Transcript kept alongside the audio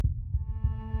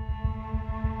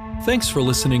Thanks for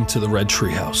listening to The Red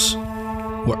Treehouse,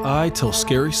 where I tell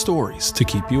scary stories to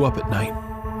keep you up at night.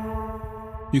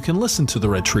 You can listen to The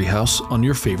Red Treehouse on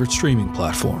your favorite streaming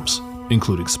platforms,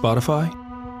 including Spotify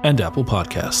and Apple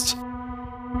Podcasts.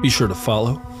 Be sure to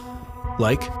follow,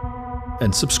 like,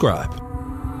 and subscribe.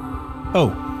 Oh,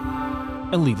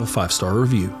 and leave a 5-star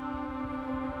review.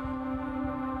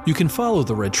 You can follow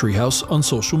The Red Treehouse on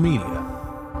social media,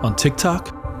 on TikTok,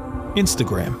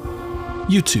 Instagram,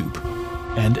 YouTube,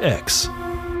 and X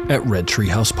at Red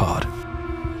Treehouse Pod.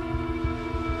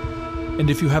 And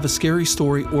if you have a scary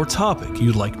story or topic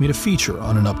you'd like me to feature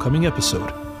on an upcoming episode,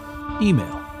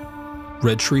 email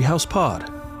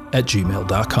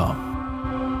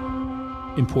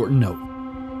redtreehousepod@gmail.com. Important note: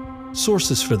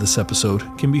 sources for this episode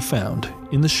can be found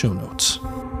in the show notes.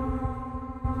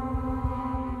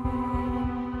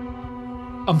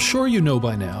 I'm sure you know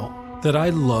by now that I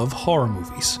love horror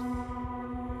movies.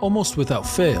 Almost without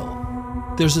fail,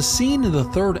 there's a scene in the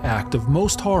third act of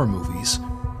most horror movies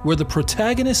where the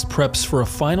protagonist preps for a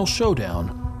final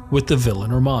showdown with the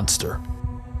villain or monster.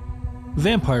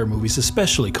 Vampire movies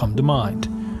especially come to mind,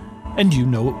 and you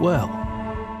know it well.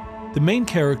 The main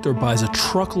character buys a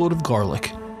truckload of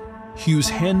garlic, hews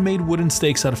handmade wooden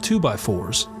stakes out of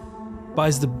 2x4s,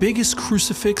 buys the biggest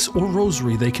crucifix or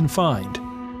rosary they can find,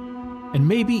 and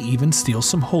maybe even steals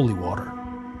some holy water.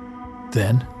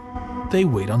 Then, they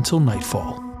wait until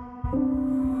nightfall.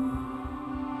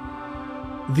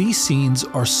 These scenes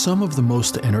are some of the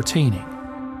most entertaining.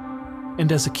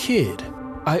 And as a kid,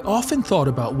 I often thought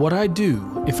about what I'd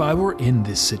do if I were in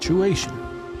this situation.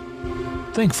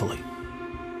 Thankfully,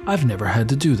 I've never had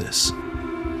to do this.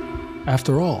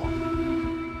 After all,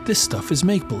 this stuff is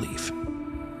make-believe.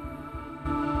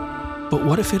 But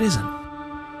what if it isn't?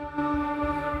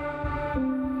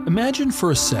 Imagine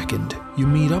for a second you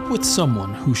meet up with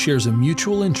someone who shares a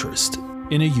mutual interest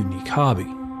in a unique hobby.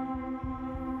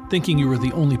 Thinking you were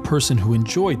the only person who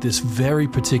enjoyed this very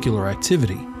particular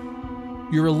activity,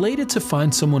 you're elated to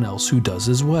find someone else who does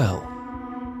as well.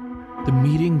 The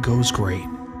meeting goes great.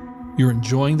 You're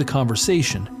enjoying the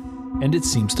conversation, and it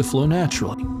seems to flow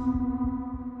naturally.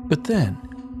 But then,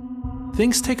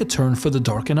 things take a turn for the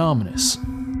dark and ominous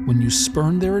when you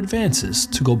spurn their advances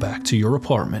to go back to your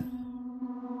apartment.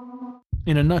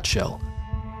 In a nutshell,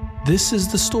 this is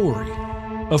the story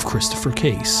of Christopher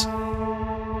Case,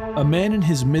 a man in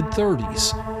his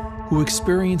mid-30s who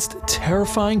experienced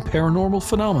terrifying paranormal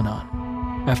phenomenon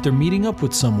after meeting up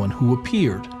with someone who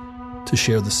appeared to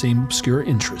share the same obscure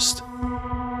interest.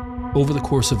 Over the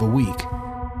course of a week,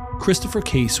 Christopher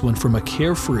Case went from a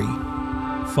carefree,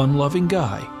 fun-loving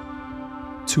guy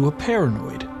to a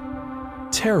paranoid,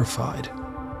 terrified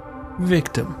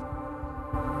victim.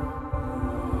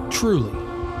 Truly,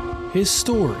 his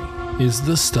story is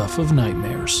the stuff of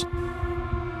nightmares.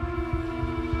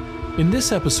 In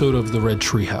this episode of The Red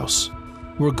Treehouse,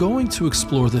 we're going to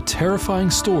explore the terrifying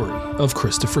story of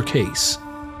Christopher Case,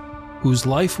 whose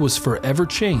life was forever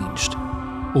changed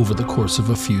over the course of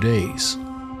a few days.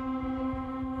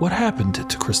 What happened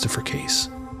to Christopher Case?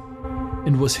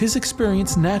 And was his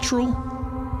experience natural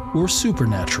or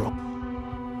supernatural?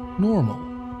 Normal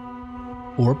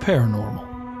or paranormal?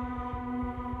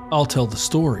 I'll tell the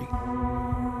story.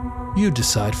 You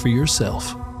decide for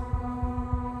yourself.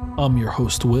 I'm your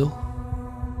host, Will.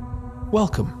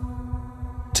 Welcome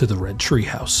to the Red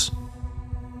Treehouse.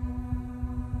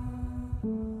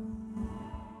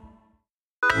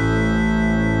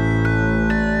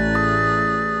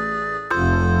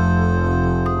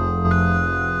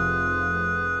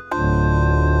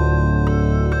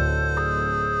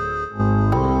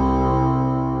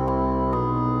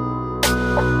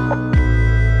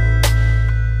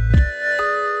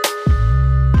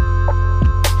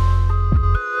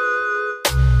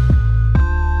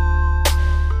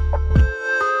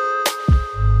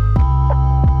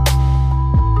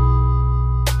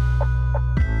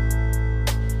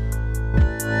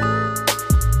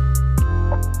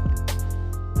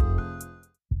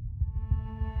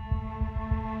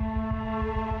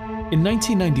 In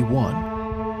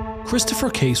 1991, Christopher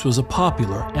Case was a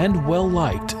popular and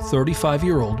well-liked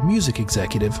 35-year-old music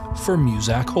executive for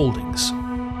Muzak Holdings,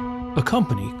 a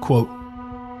company, quote,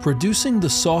 producing the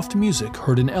soft music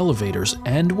heard in elevators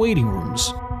and waiting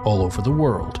rooms all over the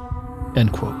world,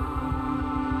 end quote.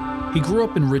 He grew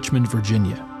up in Richmond,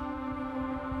 Virginia,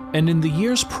 and in the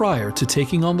years prior to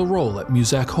taking on the role at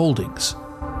Muzak Holdings,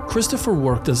 Christopher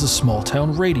worked as a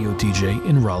small-town radio DJ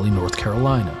in Raleigh, North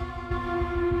Carolina.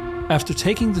 After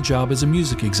taking the job as a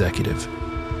music executive,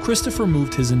 Christopher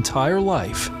moved his entire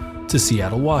life to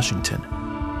Seattle, Washington,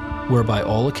 where by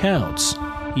all accounts,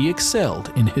 he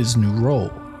excelled in his new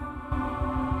role.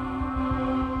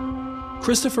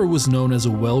 Christopher was known as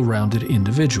a well-rounded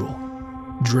individual,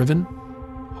 driven,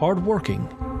 hardworking,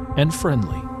 and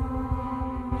friendly.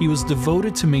 He was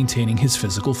devoted to maintaining his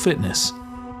physical fitness,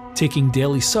 taking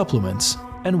daily supplements,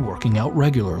 and working out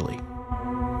regularly.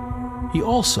 He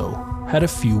also had a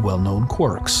few well-known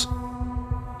quirks.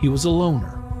 He was a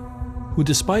loner, who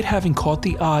despite having caught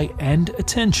the eye and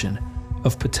attention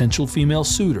of potential female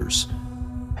suitors,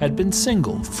 had been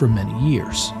single for many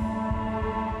years.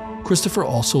 Christopher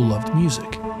also loved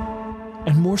music,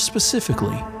 and more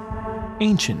specifically,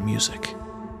 ancient music.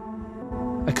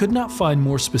 I could not find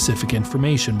more specific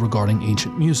information regarding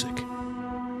ancient music,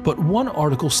 but one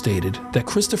article stated that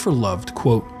Christopher loved,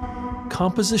 quote,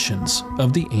 compositions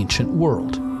of the ancient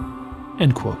world,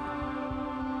 end quote.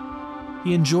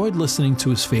 He enjoyed listening to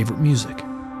his favorite music,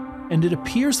 and it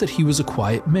appears that he was a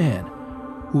quiet man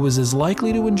who was as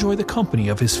likely to enjoy the company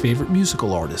of his favorite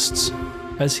musical artists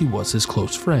as he was his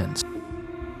close friends.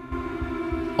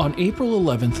 On April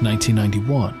 11,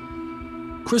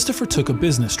 1991, Christopher took a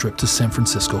business trip to San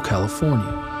Francisco,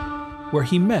 California, where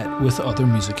he met with other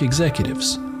music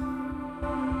executives.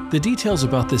 The details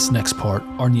about this next part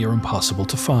are near impossible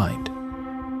to find.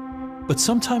 But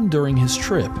sometime during his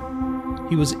trip,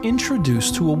 he was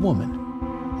introduced to a woman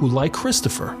who, like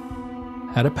Christopher,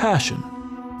 had a passion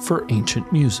for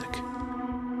ancient music.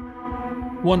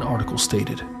 One article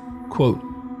stated, quote,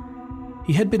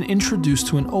 he had been introduced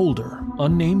to an older,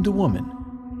 unnamed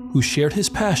woman who shared his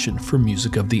passion for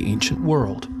music of the ancient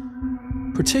world,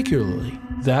 particularly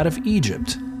that of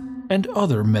Egypt and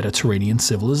other Mediterranean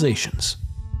civilizations,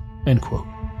 end quote.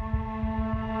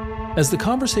 As the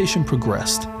conversation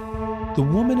progressed, the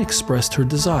woman expressed her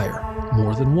desire,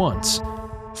 more than once,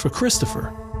 for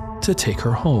Christopher to take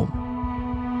her home.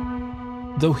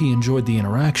 Though he enjoyed the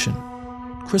interaction,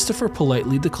 Christopher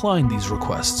politely declined these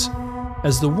requests,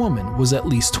 as the woman was at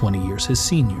least 20 years his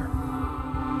senior.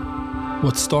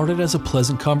 What started as a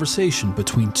pleasant conversation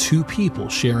between two people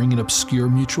sharing an obscure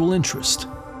mutual interest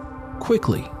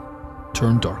quickly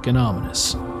turned dark and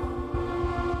ominous.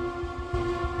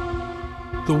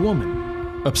 The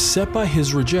woman, upset by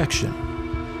his rejection,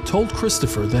 told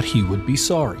Christopher that he would be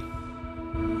sorry.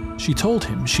 She told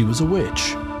him she was a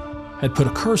witch, had put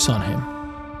a curse on him,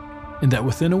 and that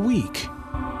within a week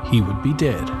he would be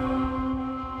dead.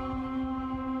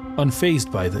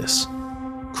 Unfazed by this,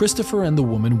 Christopher and the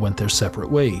woman went their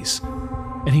separate ways,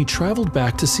 and he traveled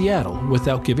back to Seattle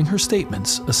without giving her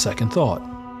statements a second thought.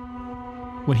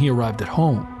 When he arrived at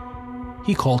home,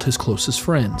 he called his closest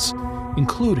friends,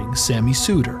 including Sammy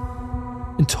Suter,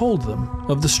 and told them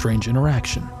of the strange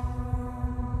interaction.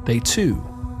 They too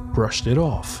brushed it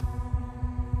off.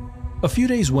 A few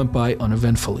days went by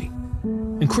uneventfully,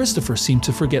 and Christopher seemed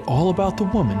to forget all about the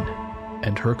woman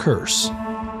and her curse.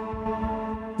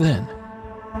 Then,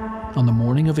 on the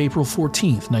morning of April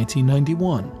 14,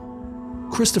 1991,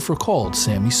 Christopher called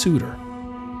Sammy Suter.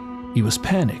 He was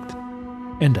panicked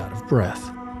and out of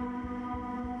breath.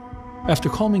 After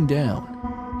calming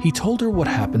down, he told her what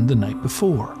happened the night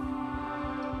before.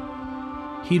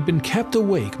 He'd been kept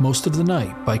awake most of the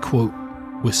night by, quote,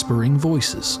 whispering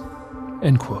voices,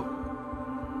 end quote.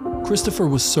 Christopher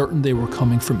was certain they were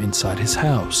coming from inside his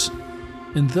house,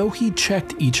 and though he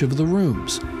checked each of the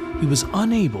rooms, he was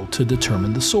unable to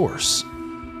determine the source.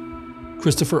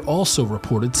 Christopher also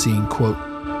reported seeing, quote,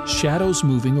 shadows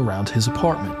moving around his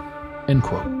apartment, end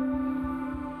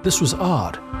quote. This was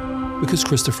odd, because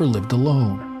Christopher lived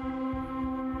alone.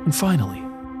 And finally,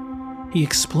 he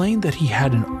explained that he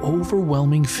had an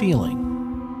overwhelming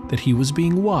feeling that he was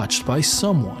being watched by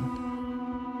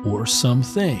someone or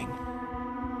something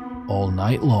all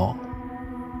night long.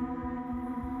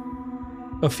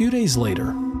 A few days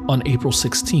later, on April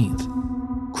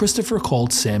 16th, Christopher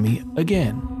called Sammy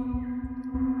again.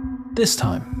 This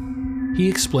time, he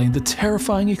explained the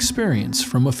terrifying experience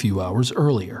from a few hours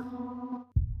earlier.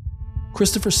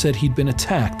 Christopher said he'd been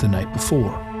attacked the night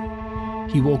before.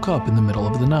 He woke up in the middle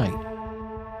of the night,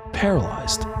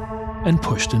 paralyzed, and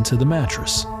pushed into the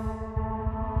mattress.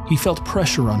 He felt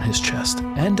pressure on his chest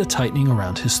and a tightening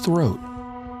around his throat.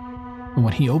 And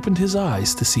when he opened his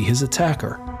eyes to see his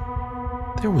attacker,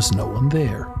 there was no one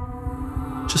there,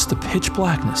 just the pitch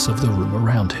blackness of the room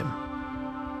around him.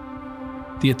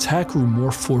 The attack grew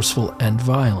more forceful and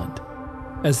violent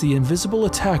as the invisible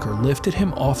attacker lifted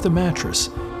him off the mattress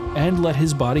and let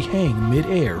his body hang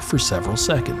mid-air for several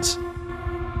seconds,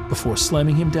 before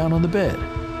slamming him down on the bed,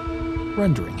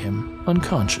 rendering him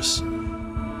unconscious.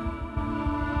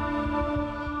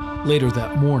 Later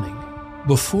that morning,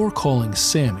 before calling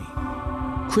Sammy,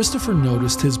 Christopher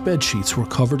noticed his bedsheets were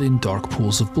covered in dark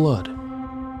pools of blood,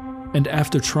 and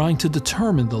after trying to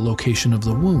determine the location of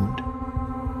the wound,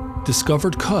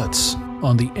 discovered cuts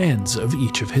on the ends of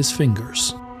each of his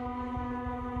fingers.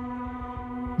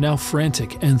 Now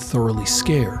frantic and thoroughly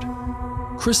scared,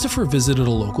 Christopher visited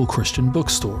a local Christian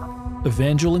bookstore,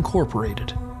 Evangel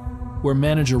Incorporated, where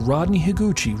manager Rodney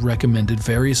Higuchi recommended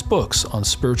various books on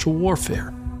spiritual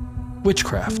warfare,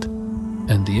 witchcraft,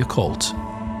 and the occult.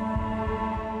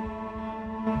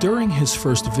 During his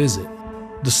first visit,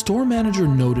 the store manager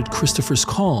noted Christopher's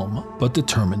calm but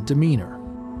determined demeanor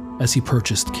as he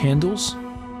purchased candles,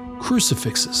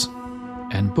 crucifixes,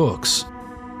 and books.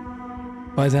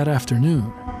 By that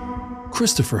afternoon,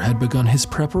 Christopher had begun his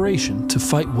preparation to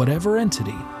fight whatever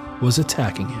entity was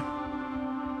attacking him.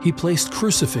 He placed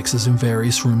crucifixes in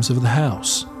various rooms of the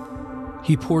house.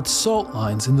 He poured salt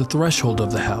lines in the threshold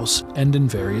of the house and in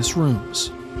various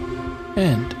rooms.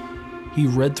 And he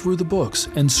read through the books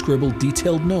and scribbled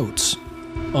detailed notes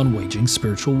on waging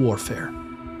spiritual warfare.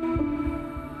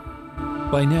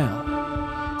 By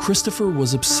now, Christopher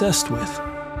was obsessed with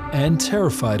and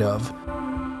terrified of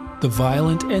the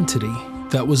violent entity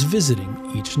that was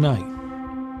visiting each night.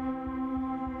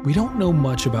 We don't know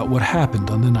much about what happened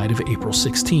on the night of April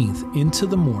 16th into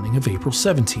the morning of April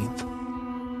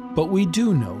 17th, but we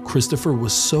do know Christopher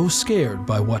was so scared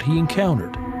by what he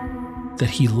encountered that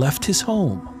he left his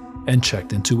home and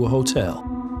checked into a hotel.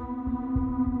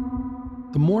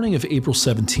 The morning of April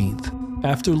 17th,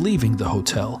 after leaving the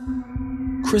hotel,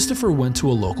 Christopher went to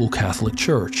a local Catholic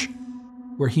church,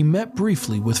 where he met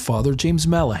briefly with Father James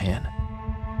Malahan,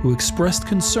 who expressed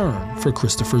concern for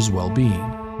Christopher's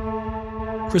well-being.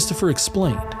 Christopher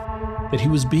explained that he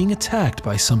was being attacked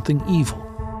by something evil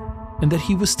and that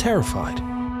he was terrified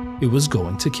it was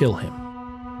going to kill him.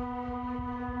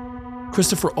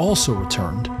 Christopher also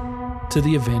returned to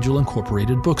the Evangel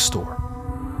Incorporated bookstore.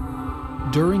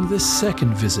 During this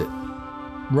second visit,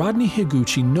 Rodney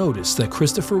Higuchi noticed that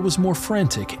Christopher was more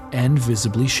frantic and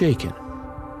visibly shaken.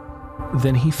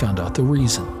 Then he found out the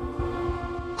reason.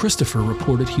 Christopher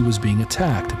reported he was being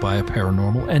attacked by a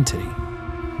paranormal entity,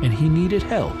 and he needed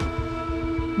help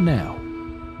now.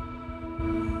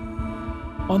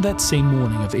 On that same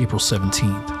morning of April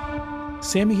 17th,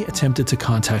 Sammy attempted to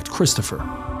contact Christopher,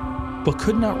 but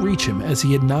could not reach him as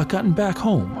he had not gotten back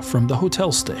home from the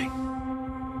hotel stay.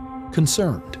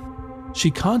 Concerned,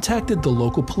 she contacted the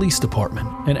local police department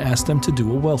and asked them to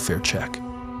do a welfare check.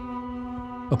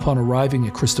 Upon arriving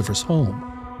at Christopher's home,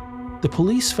 the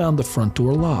police found the front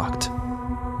door locked,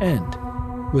 and,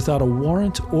 without a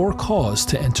warrant or cause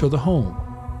to enter the home,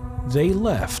 they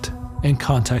left and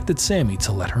contacted Sammy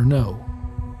to let her know.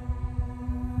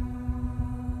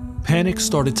 Panic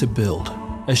started to build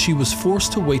as she was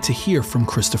forced to wait to hear from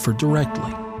Christopher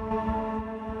directly.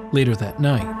 Later that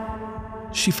night,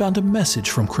 she found a message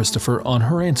from Christopher on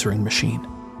her answering machine.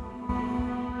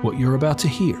 What you're about to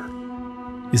hear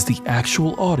is the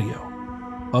actual audio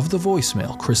of the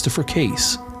voicemail Christopher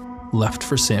Case left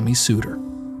for Sammy Suter.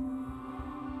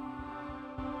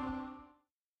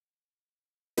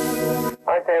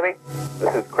 Hi, Sammy.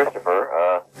 This is Christopher.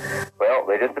 Well,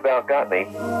 they just about got me.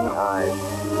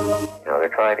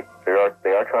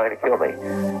 They are trying to kill me.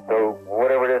 So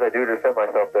whatever it is I do to defend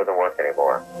myself doesn't work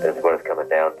anymore. This is what it's coming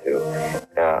down to.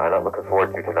 I'm not looking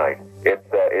forward to tonight. It's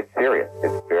serious.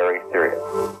 It's very serious.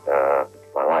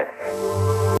 It's my life.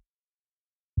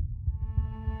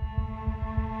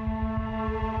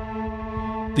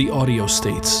 The audio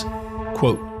states,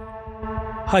 quote,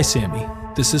 "Hi Sammy,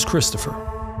 this is Christopher.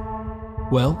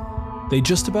 Well, they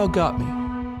just about got me.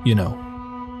 You know,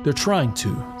 they're trying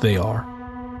to, they are.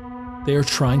 They are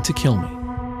trying to kill me.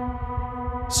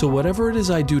 So whatever it is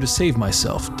I do to save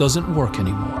myself doesn't work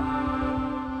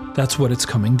anymore. That's what it's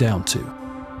coming down to.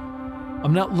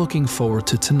 I'm not looking forward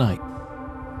to tonight.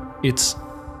 It's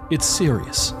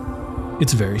serious.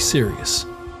 It's very serious.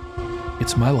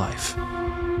 It's my life."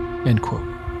 End quote.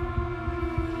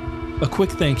 A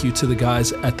quick thank you to the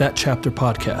guys at That Chapter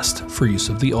Podcast for use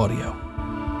of the audio.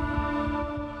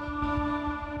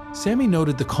 Sammy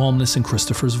noted the calmness in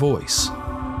Christopher's voice,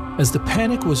 as the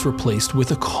panic was replaced with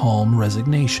a calm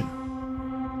resignation,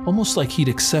 almost like he'd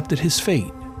accepted his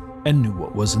fate and knew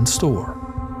what was in store.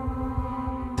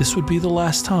 This would be the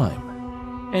last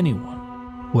time anyone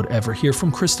would ever hear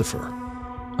from Christopher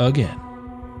again.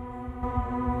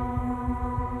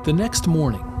 The next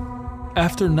morning,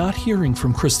 after not hearing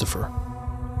from Christopher,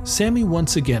 Sammy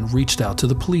once again reached out to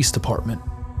the police department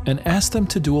and asked them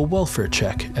to do a welfare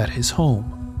check at his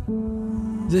home.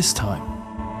 This time,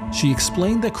 she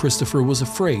explained that Christopher was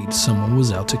afraid someone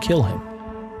was out to kill him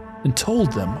and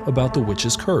told them about the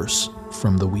witch's curse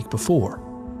from the week before.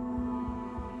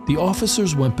 The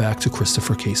officers went back to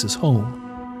Christopher Case's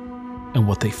home, and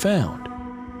what they found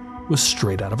was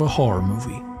straight out of a horror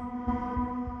movie.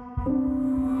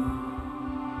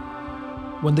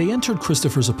 When they entered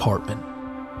Christopher's apartment,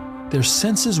 their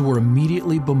senses were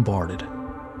immediately bombarded.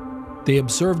 They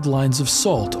observed lines of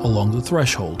salt along the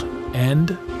threshold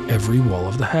and every wall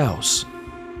of the house,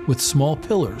 with small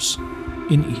pillars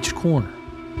in each corner.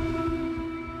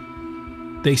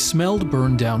 They smelled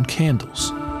burned-down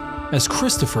candles, as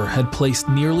Christopher had placed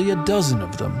nearly a dozen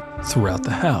of them throughout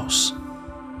the house.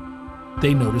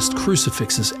 They noticed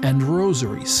crucifixes and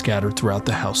rosaries scattered throughout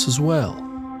the house as well.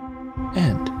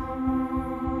 And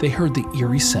they heard the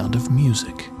eerie sound of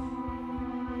music.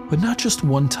 But not just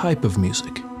one type of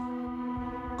music.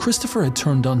 Christopher had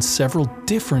turned on several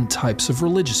different types of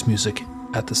religious music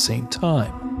at the same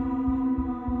time.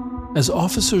 As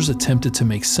officers attempted to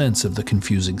make sense of the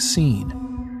confusing scene,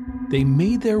 they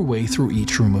made their way through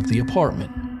each room of the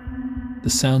apartment, the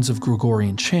sounds of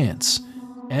Gregorian chants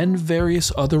and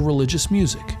various other religious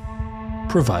music,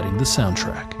 providing the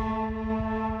soundtrack.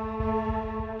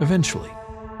 Eventually,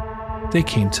 they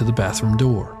came to the bathroom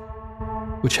door,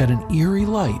 which had an eerie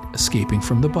light escaping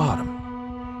from the bottom.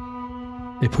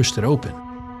 They pushed it open,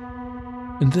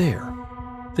 and there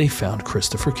they found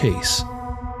Christopher Case,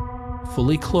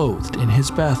 fully clothed in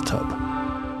his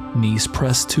bathtub, knees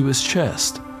pressed to his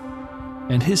chest,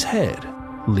 and his head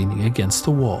leaning against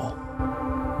the wall.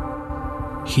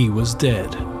 He was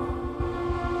dead.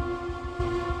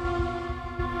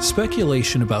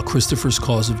 Speculation about Christopher's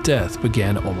cause of death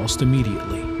began almost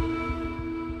immediately.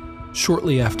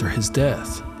 Shortly after his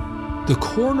death, the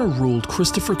coroner ruled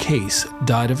Christopher Case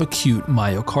died of acute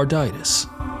myocarditis,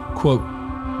 quote,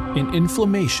 an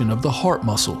inflammation of the heart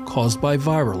muscle caused by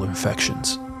viral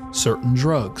infections, certain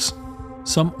drugs,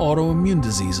 some autoimmune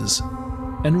diseases,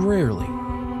 and rarely,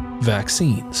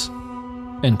 vaccines,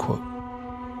 end quote.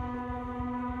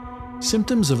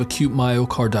 Symptoms of acute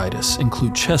myocarditis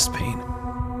include chest pain,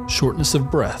 shortness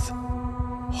of breath,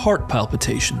 heart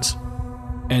palpitations,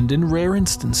 and in rare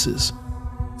instances,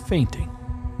 fainting.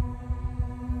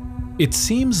 It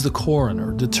seems the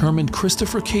coroner determined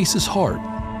Christopher Case's heart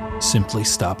simply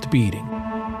stopped beating.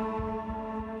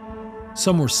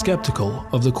 Some were skeptical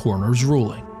of the coroner's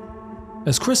ruling,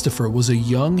 as Christopher was a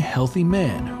young, healthy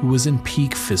man who was in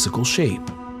peak physical shape.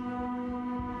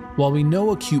 While we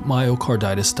know acute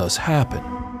myocarditis does happen,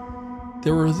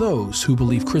 there are those who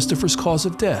believe Christopher's cause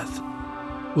of death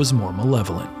was more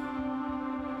malevolent.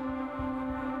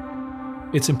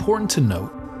 It's important to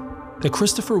note that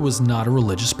Christopher was not a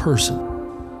religious person,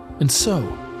 and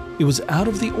so it was out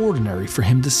of the ordinary for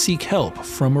him to seek help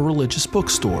from a religious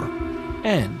bookstore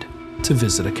and to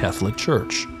visit a Catholic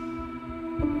church.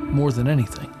 More than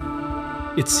anything,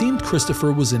 it seemed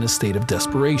Christopher was in a state of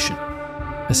desperation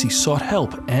as he sought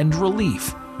help and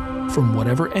relief from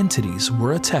whatever entities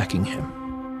were attacking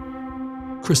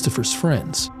him. Christopher's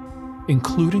friends,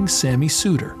 including Sammy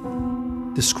Suter,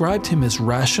 described him as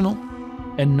rational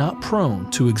and not prone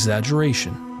to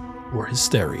exaggeration or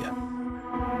hysteria.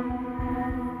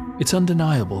 It's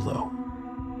undeniable, though,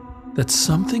 that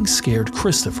something scared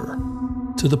Christopher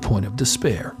to the point of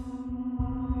despair.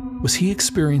 Was he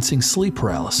experiencing sleep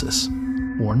paralysis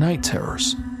or night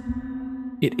terrors?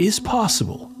 It is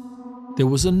possible there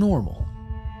was a normal,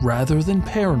 rather than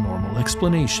paranormal,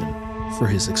 explanation for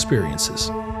his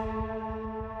experiences.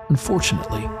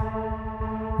 Unfortunately,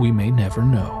 we may never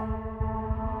know.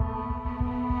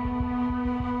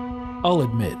 I'll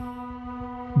admit,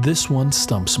 this one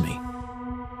stumps me.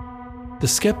 The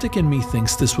skeptic in me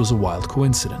thinks this was a wild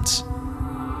coincidence,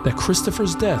 that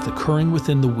Christopher's death occurring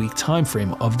within the week time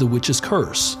frame of the witch's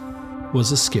curse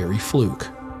was a scary fluke.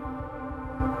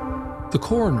 The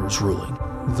coroner's ruling,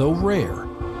 though rare,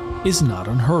 is not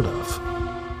unheard of.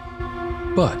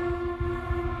 But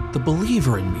the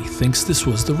believer in me thinks this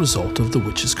was the result of the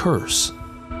witch's curse,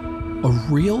 a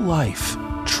real-life,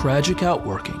 tragic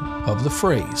outworking of the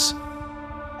phrase,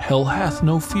 "Hell hath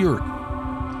no fury,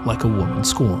 like a woman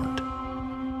scorned."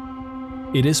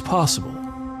 It is possible,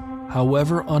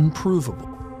 however unprovable,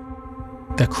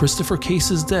 that Christopher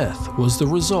Case's death was the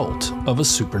result of a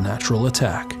supernatural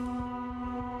attack,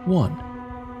 one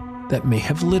that may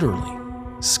have literally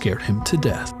scared him to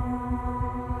death.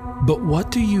 But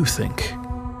what do you think?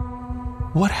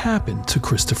 What happened to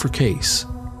Christopher Case?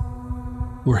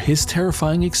 Were his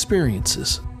terrifying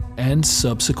experiences and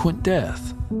subsequent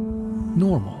death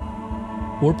normal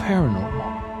or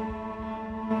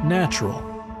paranormal, natural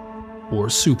or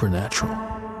supernatural?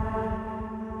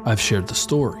 I've shared the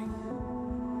story.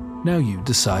 Now you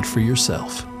decide for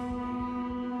yourself.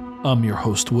 I'm your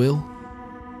host, Will.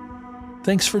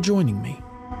 Thanks for joining me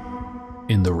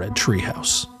in the Red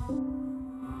Treehouse.